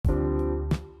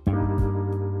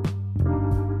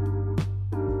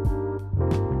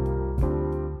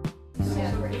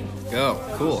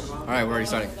Cool. All right, we're already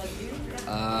starting.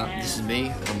 This is me.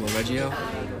 I'm Will Reggio.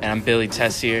 And I'm Billy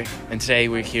Tessier, and today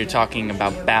we're here talking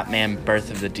about Batman: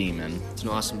 Birth of the Demon. It's an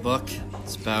awesome book.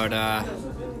 It's about,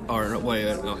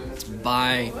 it's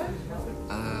by,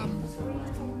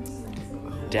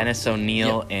 Dennis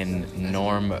O'Neil and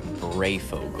Norm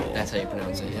Brayfogle. That's how you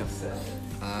pronounce it, yep.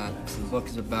 So the book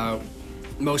is about,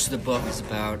 most of the book is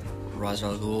about Ra's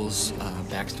al Ghul's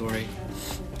backstory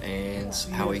and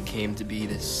how he came to be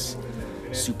this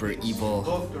super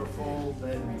evil,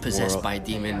 possessed by a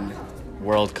demon,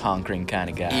 world-conquering kind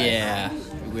of guy. Yeah,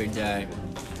 weird guy.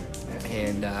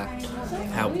 And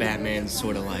how Batman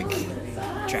sort of like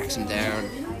tracks him down,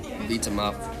 beats him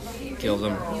up, kills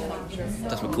him,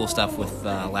 does some cool stuff with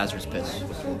Lazarus Pits.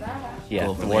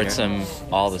 Yeah, thwarts him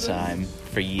all the time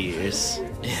for years.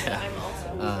 Yeah.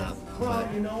 But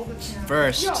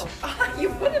first,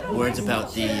 words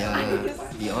about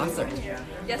the author,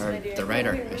 or the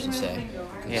writer, I should say.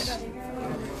 Yeah.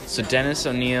 So Dennis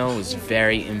O'Neil was a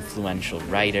very influential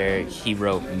writer. He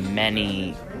wrote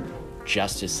many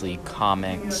Justice League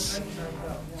comics,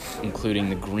 including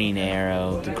the Green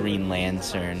Arrow, the Green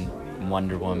Lantern,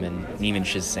 Wonder Woman, and even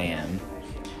Shazam.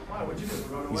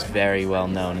 He's very well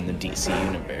known in the DC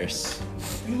universe.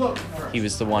 He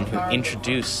was the one who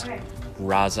introduced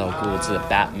Ra's al Ghul to the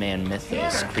Batman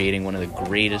mythos, creating one of the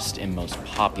greatest and most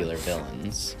popular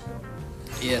villains.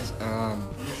 Yes,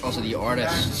 also the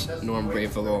artist, Norm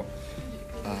Brayfogle,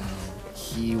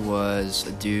 he was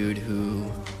a dude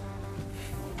who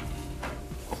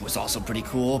was also pretty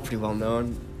cool, pretty well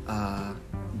known,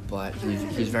 but he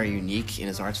was very unique in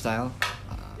his art style.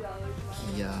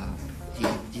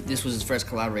 This was his first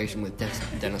collaboration with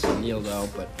Dennis O'Neil, though,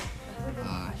 but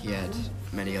he had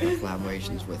many other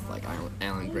collaborations with like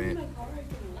Alan Grant,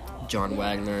 John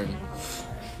Wagner.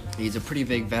 He's a pretty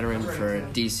big veteran for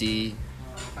DC,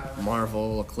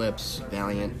 Marvel, Eclipse,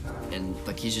 Valiant, and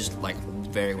like he's just like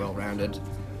very well rounded,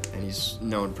 and he's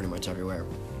known pretty much everywhere.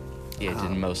 Yeah, he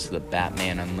did most of the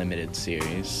Batman Unlimited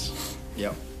series.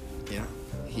 Yep. Yeah.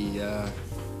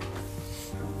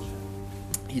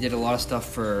 He did a lot of stuff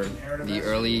for the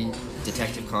early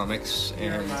Detective Comics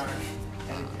and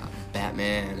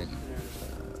Batman and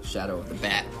Shadow of the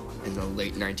Bat in the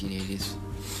late 1980s.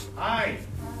 Hi.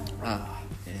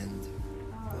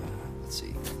 Let's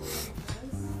see.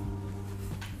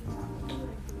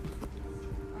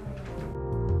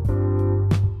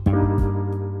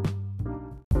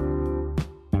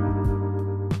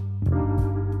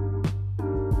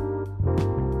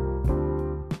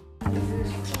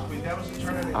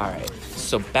 Alright,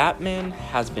 so Batman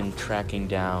has been tracking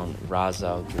down Ra's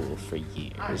al Ghul for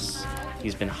years.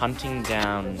 He's been hunting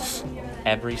down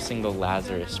every single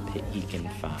Lazarus pit he can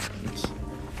find.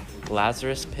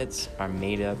 Lazarus pits are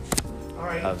made up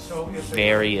of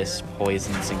various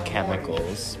poisons and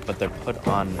chemicals, but they're put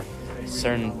on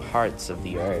certain parts of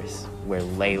the earth where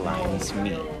ley lines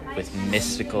meet with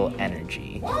mystical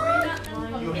energy.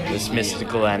 This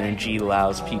mystical energy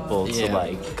allows people to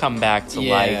like come back to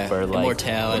life or like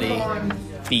immortality,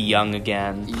 be young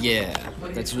again. Yeah,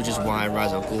 which is why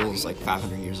Ra's al Ghul is like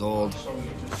 500 years old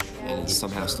and is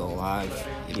somehow still alive.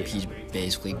 He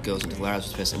basically goes into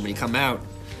Lazarus Pit, and when you come out,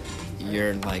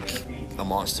 you're like a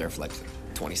monster for like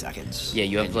 20 seconds. Yeah,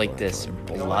 you have like this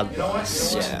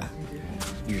bloodlust. Yeah,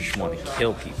 you just want to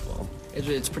kill people.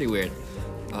 It's pretty weird.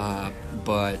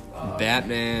 But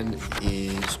Batman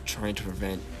is trying to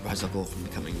prevent Ra's al Ghul from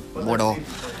becoming mortal,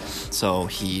 so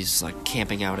he's like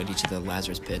camping out at each of the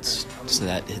Lazarus pits so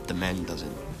that the men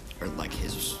doesn't, or like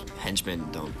his henchmen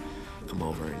don't come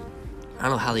over. And I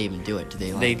don't know how they even do it. Do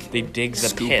they like they dig the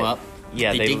scoop pit up?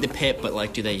 Yeah, they dig the pit, but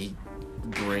like do they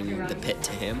bring the pit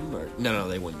to him? Or no,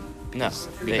 they wouldn't. Because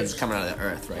it's coming out of the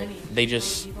earth, right? They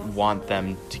just want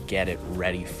them to get it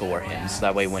ready for him, so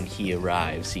that way when he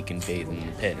arrives, he can bathe in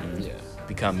the pit and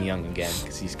become young again,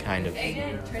 because he's kind of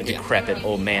a decrepit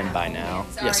old man by now.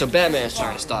 Yeah, so Batman's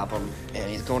trying to stop him, and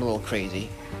he's going a little crazy.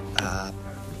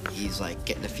 He's like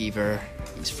getting a fever.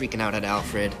 He's freaking out at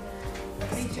Alfred.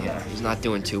 Yeah, he's not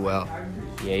doing too well.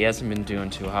 Yeah, he hasn't been doing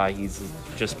too hot. He's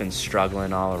just been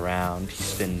struggling all around.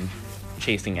 He's been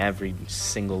chasing every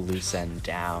single loose end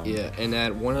down. Yeah, and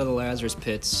at one of the Lazarus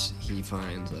pits, he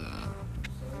finds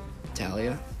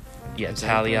Talia. Yeah,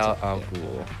 Talia al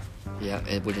Ghul. Yeah,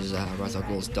 which is Ra's al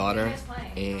Ghul's daughter,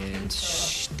 and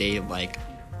they like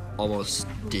almost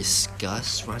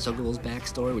discuss Ra's al Ghul's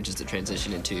backstory, which is the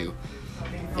transition into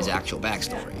his actual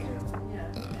backstory,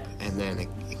 and then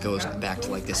it goes back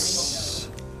to like this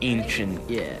ancient,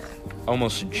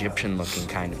 almost Egyptian-looking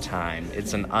kind of time.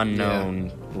 It's an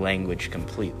unknown language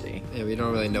completely. Yeah, we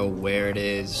don't really know where it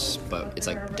is, but it's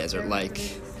like desert-like.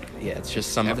 Yeah, it's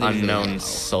just some Everything's really unknown unknown.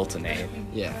 sultanate.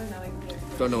 Yeah.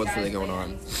 Don't know what's really going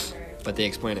on, but they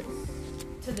explain it.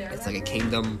 It's like a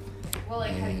kingdom,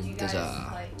 and there's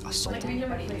a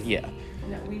sultan. Yeah.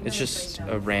 It's just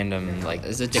a random, like,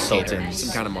 There's a dictator, sultan.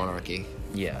 some kind of monarchy.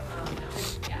 Yeah.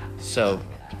 So,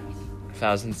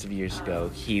 thousands of years ago,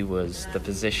 he was the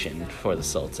physician for the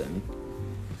sultan.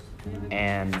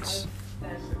 And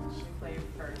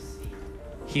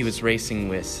he was racing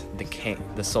with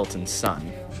the sultan's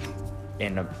son.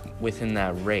 And within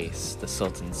that race, the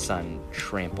sultan's son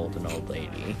trampled an old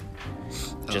lady.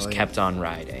 Just kept on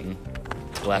riding.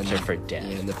 Left her for dead.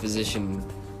 Yeah, and the physician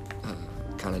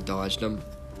kind of dodged him.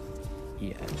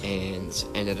 Yeah. And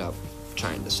ended up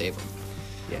trying to save him.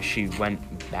 Yeah, she went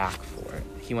back for it.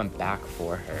 He went back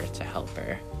for her to help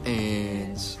her.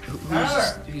 And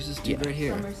who's this dude right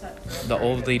here? The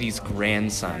old lady's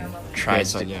grandson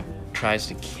tries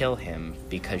Grandson, to kill him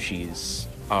because she's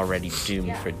already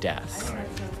doomed for death.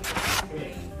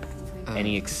 And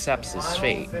he accepts his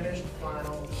fate.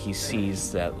 He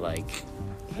sees that, like,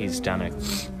 he's done a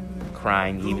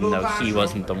crime even though he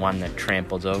wasn't the one that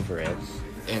trampled over it.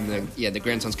 And the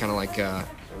grandson's kind of like a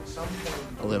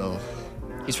little.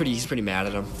 He's pretty mad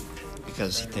at him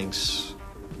because he thinks,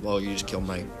 well, you just killed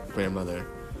my grandmother,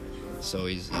 so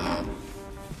he's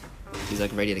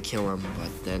like ready to kill him.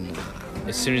 But then,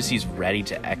 As soon as he's ready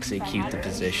to execute the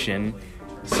physician,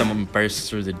 someone bursts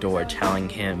through the door telling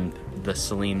him the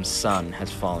Salim's son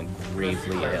has fallen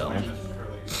gravely ill.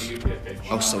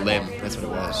 oh, Salim, that's what it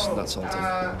was, not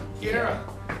Sultan.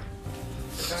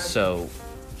 So,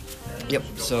 Yep.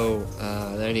 So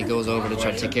then he goes over to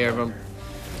try to take care of him.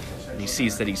 he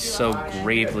sees that he's so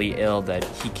gravely ill that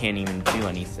he can't even do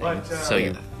anything.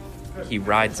 So he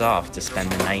rides off to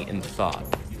spend the night in thought.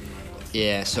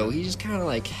 Yeah, so he just kind of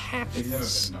like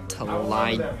happens to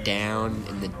lie down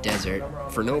in the desert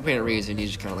for no apparent reason. He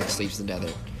just kind of like sleeps in the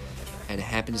desert, and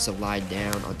happens to lie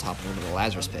down on top of one of the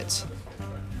Lazarus pits.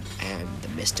 And the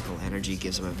mystical energy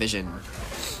gives him a vision.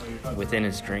 Within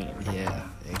his dream. Yeah,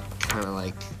 it kind of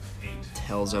like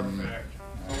tells him,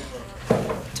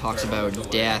 talks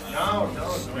about death,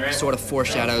 sort of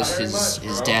foreshadows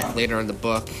his death later in the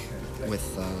book with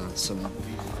some.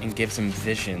 And gives him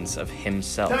visions of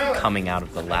himself coming out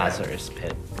of the Lazarus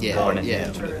pit. Yeah, born anew. yeah,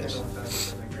 that's what it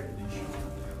is.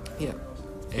 Yeah.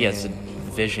 He has a And-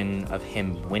 vision of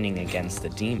him winning against the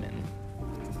demon.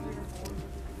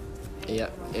 Yeah,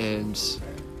 and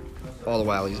all the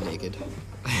while he's naked.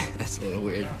 That's a little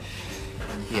weird.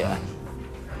 Yeah.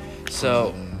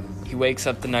 So he wakes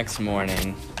up the next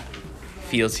morning,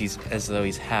 feels as though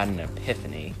he's had an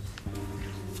epiphany.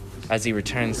 As he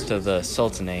returns to the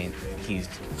Sultanate, he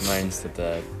learns that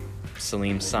the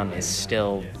Salim's son is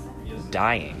still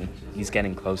dying. He's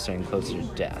getting closer and closer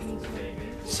to death.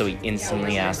 So he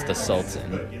instantly asks the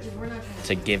Sultan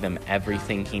to give him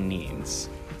everything he needs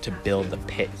to build the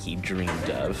pit he dreamed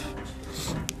of.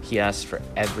 He asks for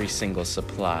every single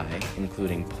supply,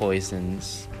 including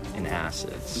poisons and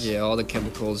acids. Yeah, all the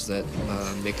chemicals that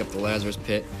make up the Lazarus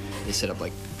pit. They set up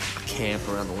like a camp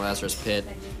around the Lazarus pit,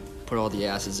 put all the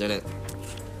acids in it,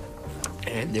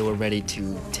 and they were ready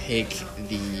to take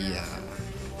the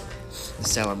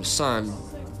Salim's son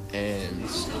and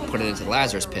put it into the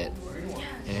Lazarus pit.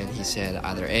 And he said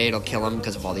either A, it'll kill him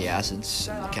because of all the acids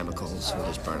and the chemicals, will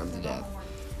just burn him to death,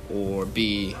 or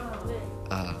B,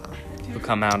 He'll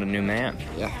come out a new man.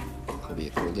 yeah, he'll be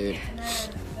a cool dude.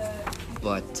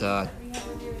 But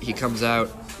he comes out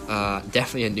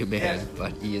definitely a new man,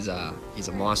 but he's a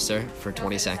monster for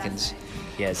 20 seconds.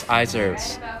 Yeah, his eyes are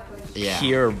Yeah.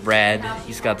 pure red.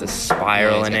 He's got this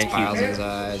spiral in He's it. got spirals in his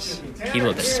eyes. He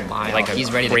looks smile. like a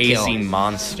He's ready to crazy kill.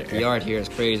 monster. The art here is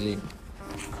crazy.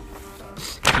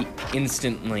 He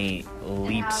instantly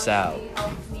leaps out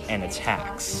and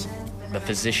attacks the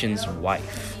physician's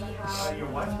wife.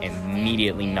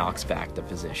 Immediately knocks back the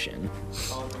physician.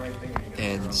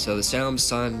 And so the Salim's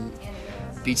son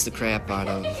beats the crap out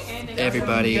of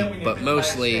everybody, but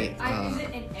mostly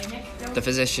the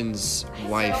physician's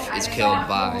wife is killed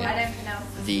by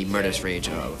the murderous rage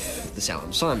of the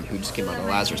Salim's son, who just came out of the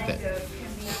Lazarus pit.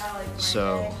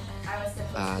 So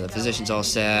the physician's all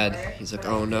sad. He's like,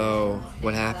 oh no,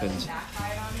 what happened?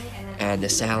 And the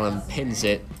Salim pins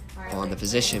it on the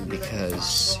physician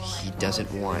because he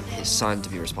doesn't want his son to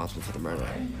be responsible for the murder.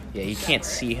 Yeah, you can't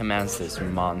see him as this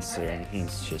monster, and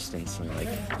he's just instantly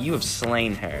like, you have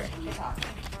slain her.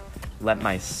 Let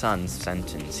my son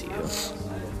sentence you.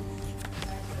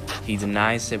 He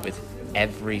denies it with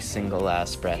every single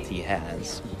last breath he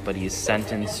has, but he is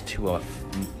sentenced to a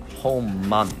whole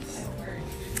month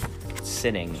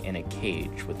sitting in a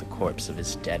cage with the corpse of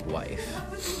his dead wife.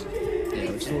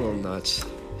 Yeah, which is a little nuts.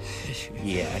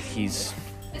 Yeah, he's...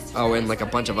 Oh, and like a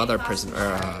bunch of other prisoners.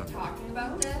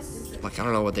 Like, I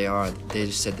don't know what they are. They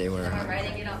just said they were.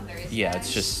 Yeah,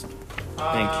 it's just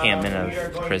an encampment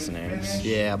of prisoners.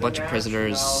 Yeah, a bunch of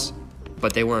prisoners,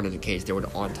 but they weren't in the cage. They were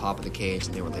on top of the cage,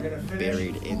 and they were like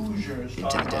buried into the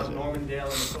desert.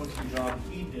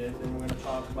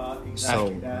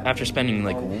 So After spending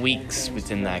like weeks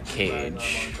within that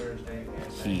cage,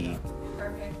 he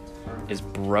is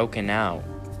broken out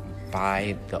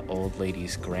by the old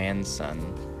lady's grandson,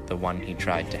 the one he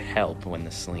tried to help when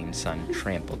the Salim son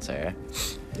trampled her.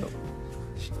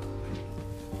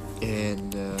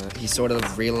 And he sort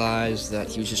of realized that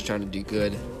he was just trying to do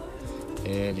good,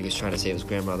 and he was trying to save his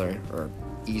grandmother, or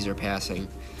ease her passing.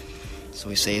 So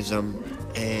he saves them,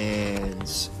 and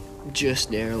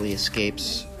just narrowly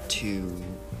escapes to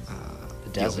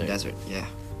the open desert. Yeah.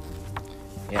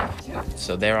 Yeah.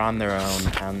 So they're on their own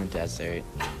out in the desert,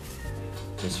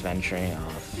 just venturing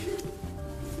off.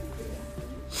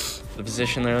 The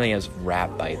physician literally has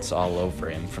rat bites all over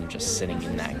him from just sitting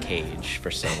in that cage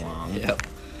for so long. Yep.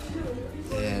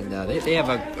 And they have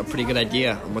a pretty good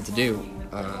idea on what to do.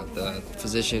 The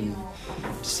physician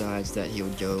decides that he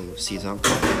would go see his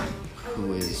uncle,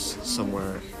 who is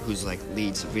somewhere, who's like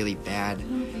leads a really bad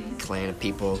clan of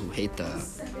people who hate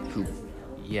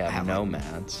have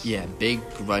nomads. Big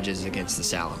grudges against the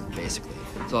Salim, basically.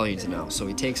 That's all you need to know. So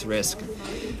he takes a risk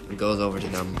and goes over to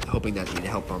them, hoping that he'd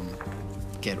help him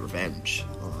get revenge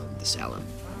on the Salim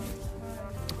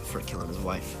for killing his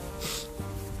wife.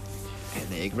 And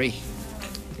they agree.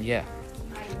 Yeah.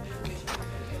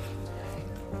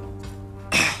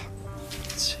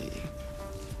 Let's see.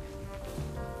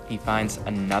 He finds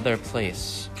another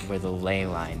place where the ley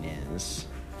line is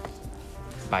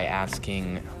by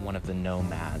asking one of the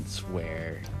nomads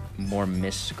where more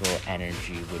mystical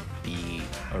energy would be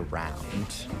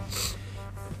around.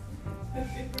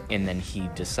 And then he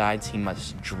decides he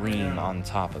must dream on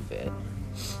top of it.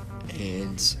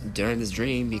 And during this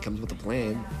dream, he comes with a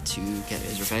plan to get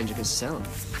his revenge against Salim.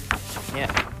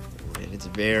 Yeah. And it's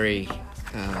very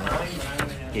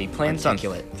he plans on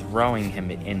articulate. throwing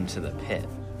him into the pit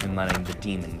and letting the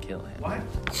demon kill him. What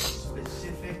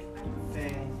specific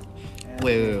thing?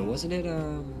 Wait, wasn't it,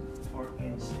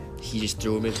 he just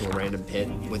threw him into a random pit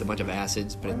with a bunch of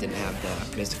acids, but it didn't have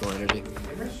the mystical energy?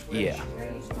 Yeah.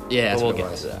 Yeah, that's But we'll what it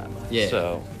get was. to that. Yeah.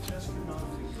 So,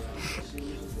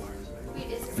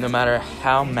 no matter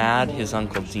how mad his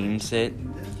uncle deems it,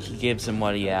 he gives him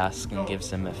what he asks and gives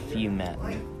him a few men.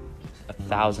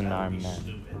 1,000 armed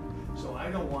men.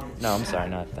 No, I'm sorry,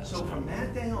 not 1,000. So from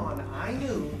that day on, I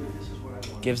knew this is what I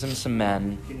wanted. Gives him some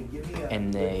men,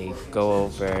 and they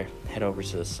head over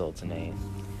to the Sultanate.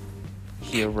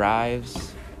 He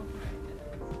arrives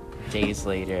days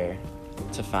later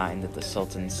to find that the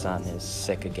Sultan's son is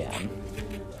sick again.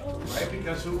 Right,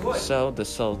 because who would? So the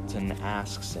Sultan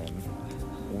asks him,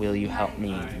 "Will you help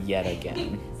me yet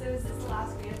again?"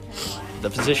 The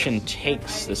physician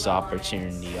takes this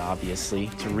opportunity, obviously,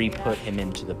 to re-put him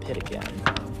into the pit again.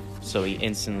 So he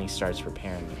instantly starts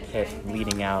preparing the pit,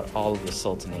 leading out all of the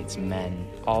Sultanate's men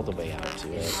all the way out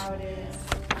to it.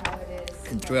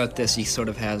 And throughout this, he sort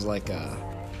of has like a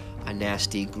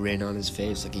nasty grin on his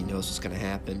face, like he knows what's going to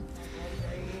happen.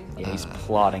 Yeah, he's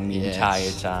plotting the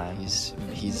entire time.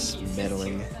 He's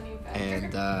meddling,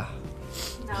 and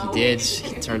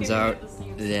it turns out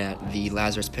that the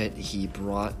Lazarus pit he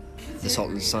brought the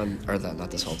Sultan's son,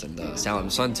 the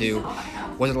Salim's son to,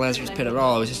 wasn't a Lazarus pit at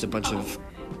all. It was just a bunch of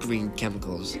green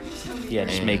chemicals. Yeah,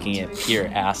 just making it pure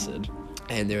acid.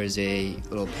 And there is a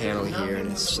little panel here,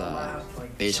 and it's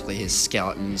basically his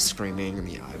skeleton screaming, and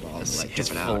the eyeballs like His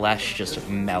dripping out. flesh just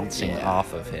melting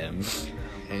off of him.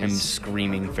 And Him it's-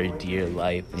 screaming for dear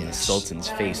life, and the Yes. Sultan's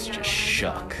face just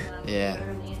shook. Yeah.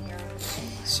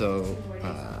 So,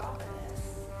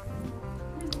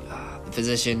 the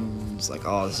physician's like,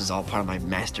 "Oh, this is all part of my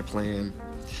master plan,"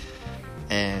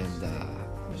 and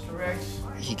Mr. Rex,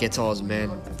 he gets all his men.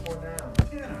 for now.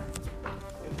 Yeah.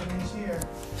 He's here.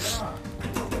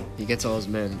 He gets all his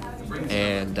men,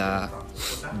 and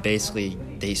basically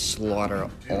they slaughter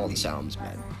all the Salim's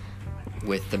men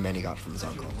with the men he got from his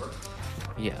uncle.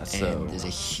 Yeah, so And there's a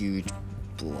huge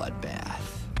bloodbath.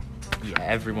 yeah,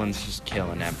 everyone's just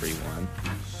killing everyone.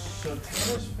 So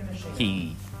Taylor's finishing.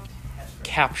 He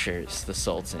captures the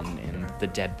Sultan and the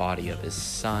dead body of his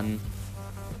son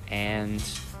and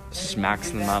smacks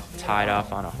them up tied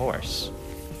off on a horse.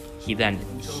 He then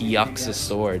yucks a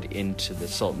sword into the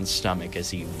Sultan's stomach as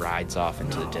he rides off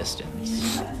into the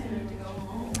distance.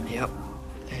 Yep.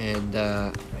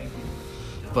 And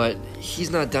but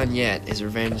he's not done yet. His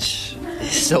revenge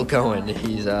is still going.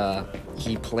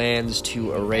 he plans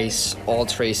to erase all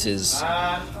traces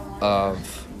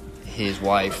of his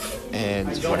wife and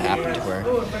what happened to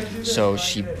her. So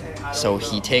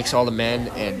he takes all the men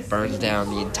and burns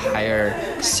down the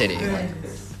entire city.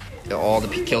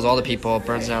 Kills all the people,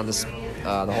 burns down the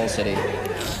whole city,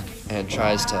 and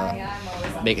tries to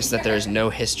make it so that there is no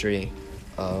history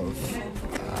of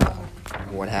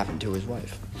what happened to his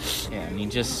wife. Yeah, and he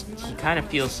kind of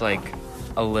feels like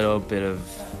a little bit of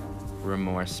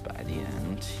remorse by the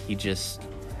end. He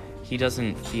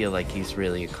doesn't feel like he's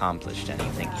really accomplished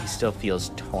anything. He still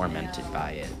feels tormented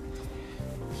by it.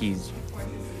 He's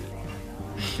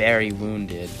very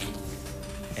wounded,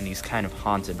 and he's kind of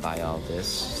haunted by all this.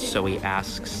 So he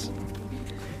asks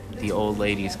the old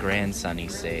lady's grandson he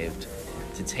saved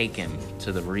to take him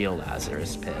to the real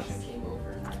Lazarus pit.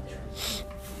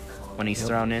 When he's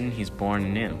thrown in, he's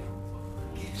born new.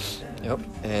 Yep,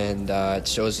 and it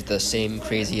shows the same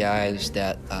crazy eyes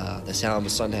that the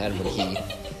Salem's son had when he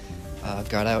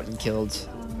got out and killed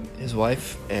his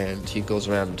wife, and he goes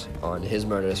around on his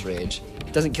murderous rage.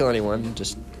 Doesn't kill anyone,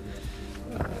 just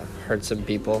hurts some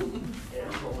people,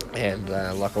 and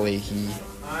luckily he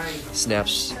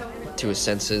snaps to his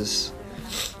senses,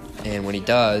 and when he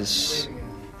does,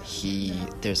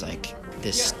 there's like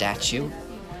this statue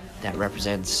that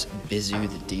represents Bizu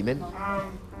the demon.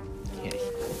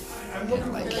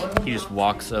 And, he just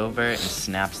walks over and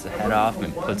snaps the head off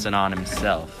and puts it on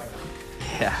himself.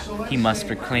 Yeah. He must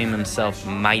proclaim himself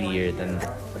mightier than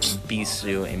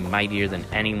Bisu and mightier than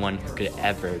anyone who could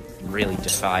ever really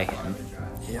defy him.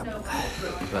 Yep.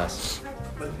 Thus.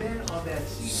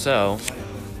 So,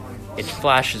 it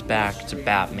flashes back to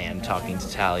Batman talking to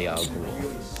Talia al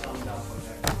Ghul.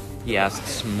 He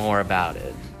asks more about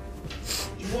it.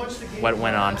 What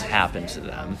went on to happen to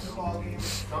them.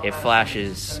 It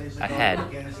flashes ahead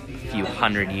a few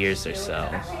hundred years or so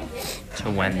to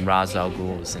when Ra's al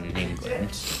Ghul was in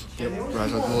England. Yep,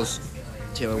 Ra's al Ghul's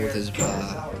dealing with his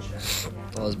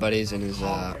all his buddies and his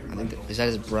I think is that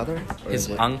his brother? Or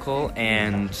His uncle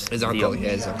and his uncle,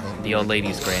 his uncle. The old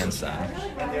lady's grandson.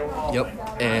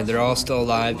 Yep, and they're all still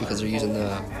alive because they're using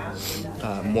the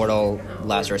mortal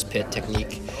Lazarus pit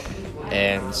technique.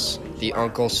 And the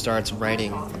uncle starts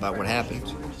writing about what happened,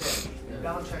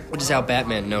 which is how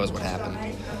Batman knows what happened.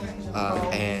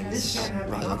 And Ra's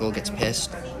al Ghul gets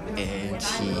pissed, and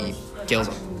he kills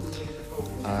him.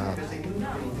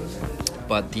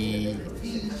 But the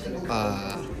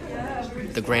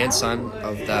grandson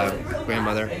of the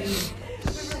grandmother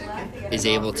is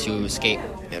able to escape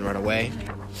and run away.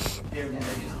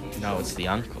 No, it's the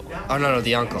uncle. Oh, no,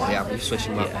 the uncle. Yeah, we switched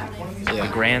him up. Yeah.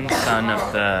 The grandson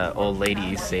of the old lady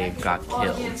he saved got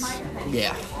killed.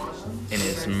 Yeah. In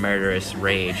his murderous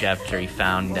rage after he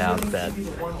found out that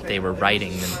they were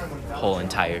writing the whole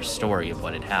entire story of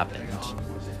what had happened.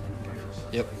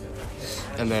 Yep.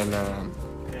 And then,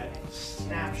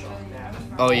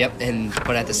 oh, yep,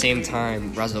 but at the same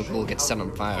time, Ra's al Ghul gets set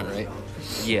on fire, right?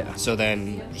 Yeah. So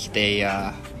then he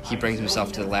brings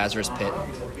himself to the Lazarus pit.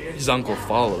 His uncle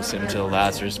follows him to the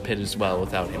Lazarus pit as well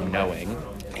without him knowing.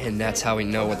 And that's how we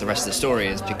know what the rest of the story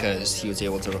is, because he was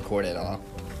able to record it all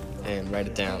and write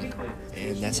it down.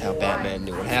 And that's how Batman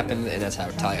knew what happened, and that's how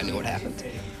Talia knew what happened.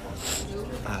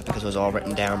 Because it was all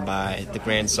written down by the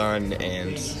grandson,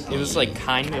 and it was like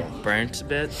kind of burnt a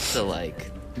bit, so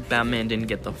like Batman didn't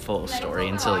get the full story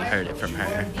until he heard it from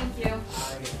her.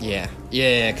 Yeah,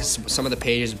 because some of the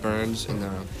pages burned in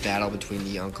the battle between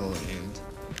the uncle and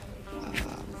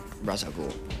Ra's al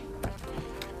Ghul.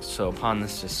 So upon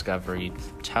this discovery,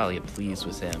 Talia pleads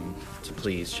with him to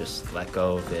please just let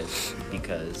go of it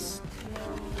because,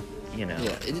 you know.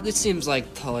 Yeah, it seems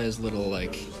like Talia's little,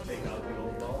 like,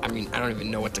 I mean, I don't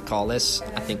even know what to call this.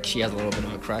 I think she has a little bit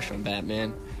of a crush on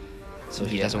Batman. So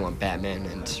he doesn't want Batman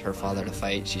and her father to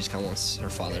fight. She just kind of wants her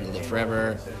father to live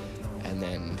forever and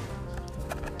then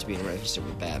to be in a relationship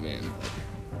with Batman.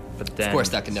 But then, of course,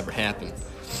 that could never happen.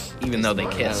 Even though they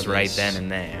kiss right then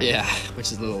and there. Yeah,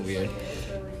 which is a little weird.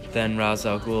 Then Ra's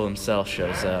al Ghul himself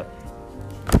shows up.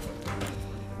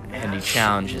 And he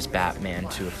challenges Batman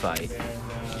to a fight.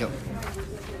 Yep.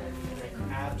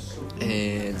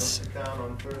 And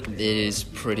it is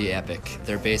pretty epic.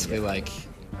 They're basically like,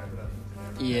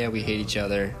 yeah, we hate each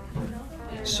other,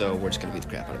 so we're just gonna beat the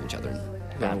crap out of each other.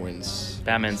 Whoever wins.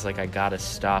 Batman's like, I gotta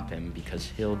stop him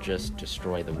because he'll just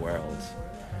destroy the world.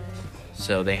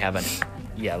 So they have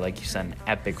like you said, an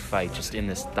epic fight just in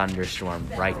this thunderstorm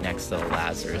right next to the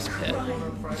Lazarus pit.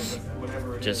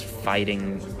 Just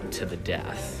fighting to the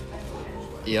death.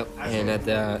 Yep, and at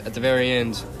the very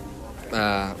end,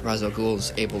 Ra's al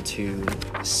Ghul's able to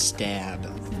stab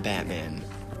Batman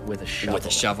with a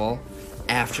shovel.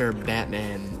 After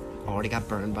Batman already got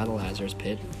burned by the Lazarus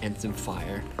Pit and some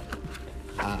fire.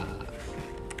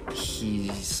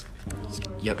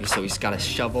 So he's got a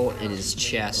shovel in his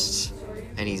chest,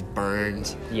 and he's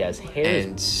burned. Yeah, his hair is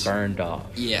And- burned off.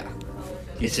 Yeah.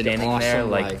 He's It's an standing awesome, there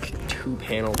like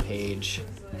 2-panel page,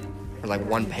 or like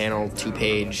 1-panel,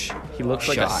 2-page he looks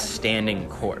like shot. a standing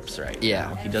corpse right Yeah.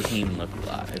 now. He doesn't even look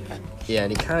alive. Yeah,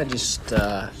 and he kind of just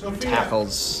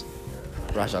tackles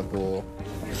Ra's al Ghul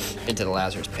into the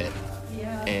Lazarus Pit.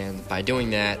 And by doing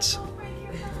that,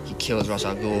 he kills Ra's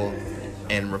al Ghul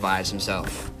and revives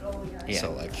himself. Yeah.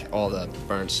 So, like, all the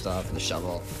burnt stuff and the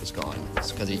shovel is gone.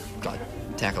 It's because he got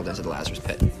tackled into the Lazarus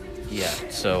Pit. Yeah,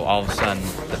 so all of a sudden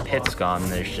the pit's gone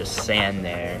and there's just sand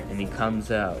there, and he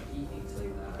comes out,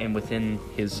 and within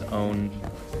his own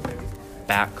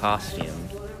bat costume,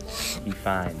 he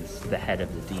finds the head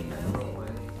of the demon.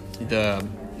 The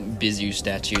Bizu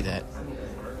statue that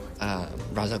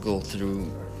Ra's al Ghul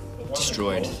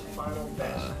destroyed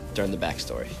during the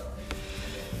backstory.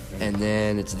 And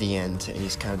then it's the end, and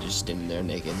he's kind of just standing there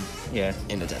naked Yeah.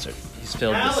 in the desert. He's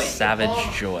filled with savage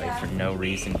joy for no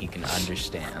reason he can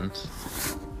understand.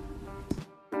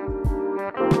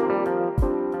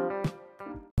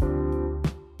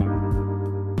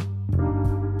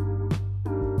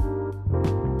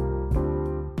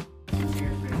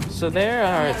 So there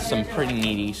are some pretty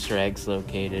neat Easter eggs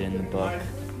located in the book.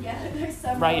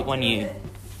 Right when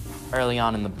early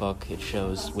on in the book, it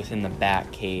shows within the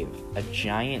Bat Cave a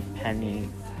giant penny,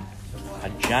 a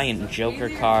giant Joker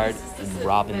card, and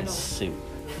Robin's suit.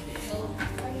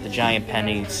 The giant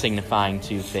penny signifying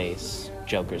Two-Face,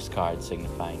 Joker's card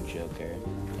signifying Joker,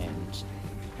 and it's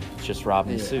just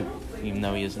Robin's suit, even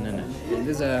though he isn't in it. And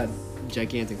there's a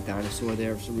gigantic dinosaur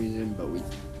there for some reason, but we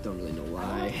don't really know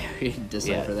why. We didn't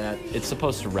decipher that. It's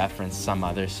supposed to reference some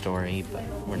other story, but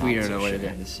we're not We don't so know what it sure.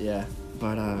 is, yeah.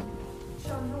 But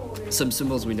some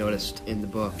symbols we noticed in the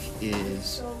book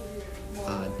is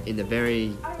at the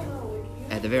very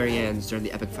end, during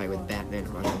the epic fight with Batman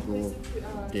and Ra's al Ghul,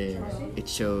 it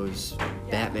shows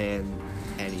Batman,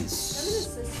 and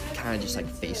he's kind of just like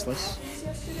faceless.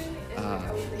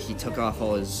 He took off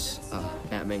all his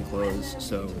Batman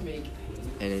clothes,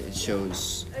 and it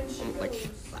shows like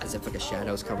as if like a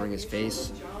shadow's covering his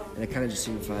face, and it kind of just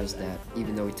signifies that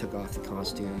even though he took off the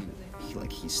costume,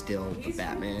 he's still the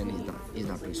Batman. He's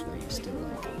not Bruce Wayne. He's still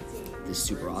like this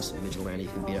super awesome vigilante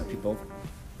who can beat up people.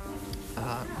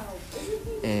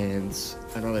 And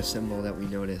another symbol that we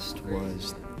noticed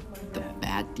was the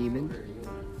Bat Demon.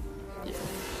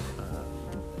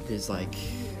 There's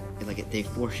they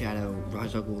foreshadow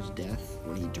Ra's al Ghul's death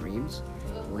when he dreams.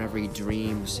 Whenever he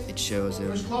dreams, it shows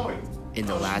him in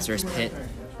the Lazarus Pit,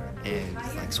 and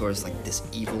like sort of like this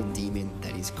evil demon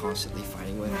that he's constantly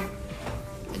fighting with,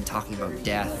 and talking about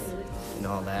death and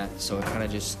all that. So it kind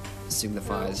of just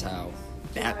signifies how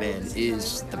Batman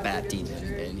is the Bat Demon,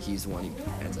 and he's the one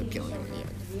who ends up killing him in the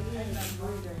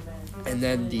end. And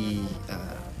then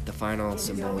the final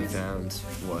symbol we found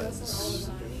was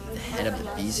the head of the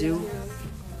Bizu.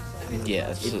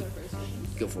 Yeah, so,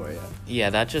 Go for it. yeah,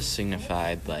 that just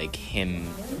signified like him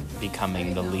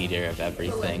becoming the leader of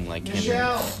everything, like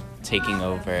him taking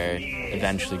over,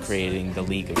 eventually creating the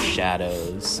League of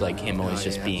Shadows, like him always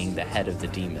just being the head of the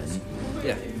demon.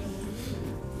 Yeah.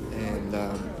 And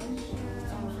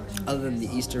other than the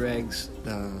Easter eggs,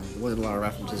 there wasn't a lot of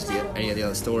references to any of the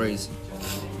other stories.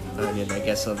 I mean, I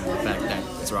guess other than the fact that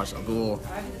it's Ra's al Ghul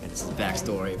and it's his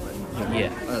backstory, but Yeah.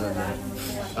 other than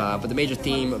that. But the major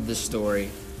theme of this story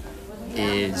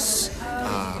is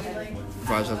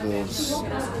Ra's al Ghul's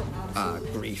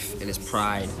grief and his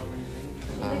pride.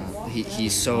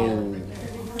 He's so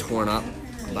torn up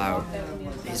about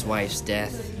his wife's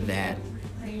death that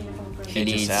He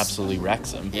just absolutely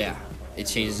wrecks him. yeah, it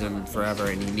changes him forever,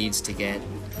 and he needs to get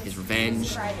his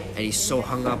revenge, and he's so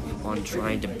hung up on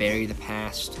trying to bury the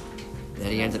past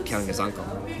that he ends up killing his uncle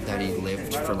that he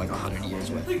lived for like 100 years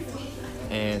with.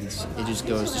 And it just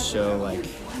goes to show, like,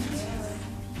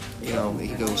 you know, he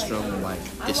goes from like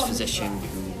this physician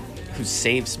Who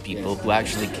saves people, who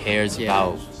actually cares Yeah.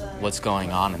 about what's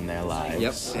going on in their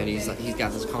lives. and he's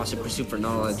got this constant pursuit for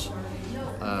knowledge,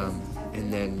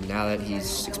 and then now that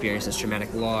he's experienced this traumatic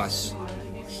loss,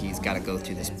 he's got to go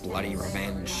through this bloody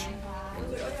revenge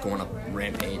and go on a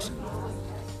rampage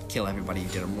and kill everybody who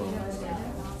did him wrong.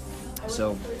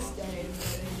 So,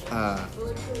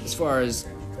 as far as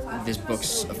this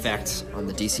book's effect on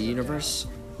the DC universe,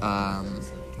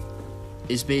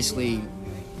 is basically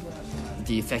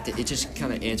the effect that it just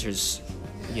kind of answers,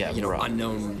 Yeah, you know, right.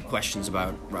 unknown questions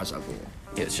about Ra's al Ghul.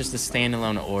 It's just a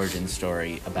standalone origin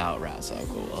story about Ra's al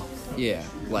Ghul. Yeah,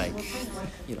 like,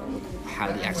 how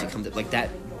did he actually come to, like, that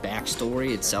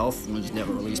backstory itself was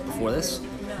never released before this.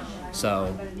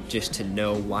 So just to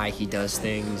know why he does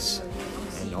things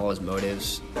and all his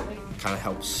motives kind of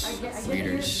helps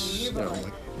readers,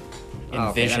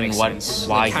 Envision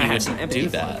why he would do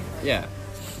that. Yeah.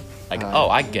 Like,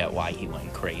 I get why he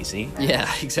went crazy. Yeah,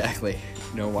 exactly.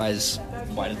 Why does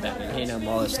Batman hate him?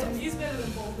 All this stuff.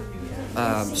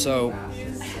 So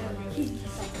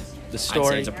The I'd say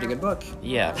story, it's a pretty good book.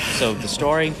 yeah. So the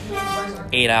story,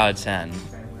 8 out of 10.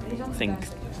 I think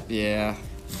Yeah.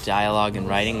 dialogue and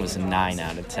writing was a 9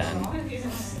 out of 10.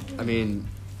 I mean,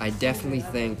 I definitely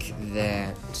think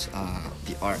that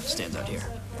the art stands out here.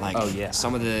 Like, Oh, yeah.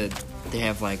 they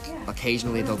have, like,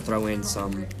 occasionally they'll throw in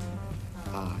some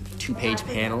 2-page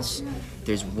panels.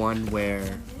 There's one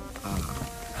where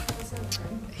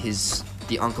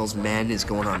the uncle's men is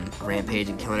going on a rampage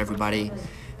and killing everybody,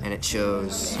 and it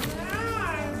shows,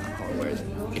 where is it?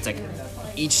 It's like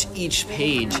each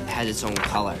page has its own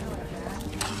color.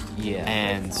 Yeah.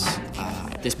 And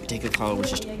this particular color was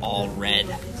just all red,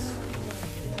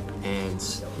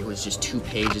 and it was just 2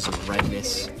 pages of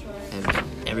redness, and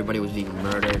everybody was being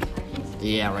murdered.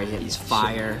 Yeah, right here, he's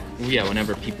fire. Yeah,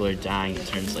 whenever people are dying, it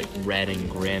turns, like, red and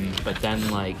grim. But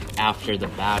then, like, after the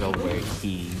battle where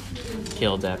he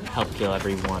helped kill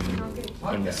everyone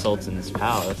in the Sultan's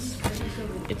palace,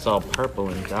 it's all purple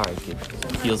and dark. It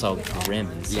feels all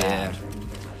grim and sad.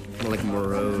 Yeah. Like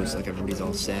morose, like everybody's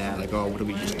all sad, like, oh, what did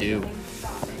we just do?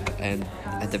 And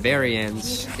at the very end,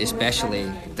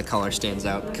 especially, the color stands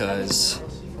out because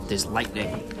there's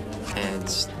lightning, and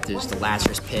there's the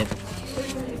Lazarus pit,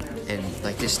 and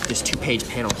like this 2-page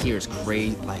panel here is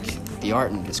great. Like, the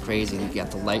art in it is crazy. You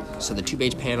got the light, so the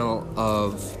 2-page panel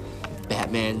of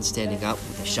Batman standing up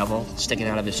with a shovel sticking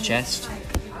out of his chest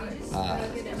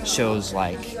shows,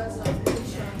 like,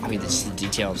 I mean, the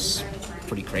details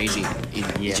pretty crazy.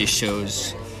 It just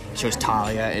shows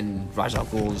Talia and Ra's al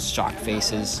Ghul's shocked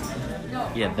faces.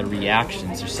 Yeah, the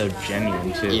reactions are so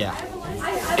genuine, too. Yeah.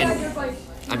 And,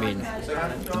 I mean,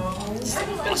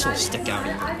 the muscles stick out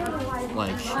even.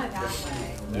 Like,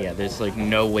 Yeah, there's, like,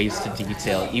 no wasted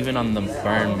detail, even on the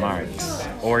burn marks,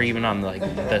 or even on, like,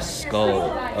 the skull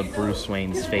of Bruce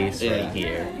Wayne's face right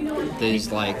here.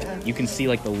 there's, like, You can see,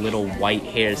 like, the little white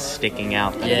hairs sticking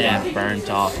out that Yeah. have been burnt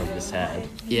off of his head.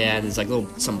 yeah, and there's, like,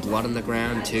 some blood on the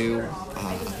ground, too,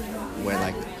 where,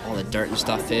 like, all the dirt and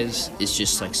stuff is. It's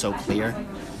just, like, so clear.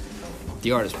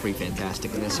 The art is pretty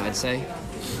fantastic in this, I'd say.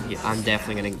 Yeah, I'm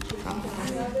definitely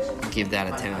gonna give that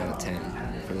a 10 out of 10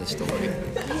 for this story.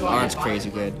 The art's crazy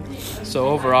good. So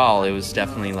overall, it was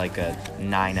definitely, like, a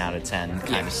 9 out of 10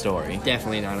 kind of story.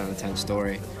 Definitely a 9 out of 10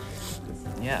 story.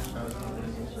 Yeah.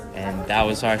 And that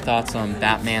was our thoughts on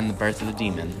Batman: The Birth of the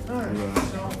Demon. Uh,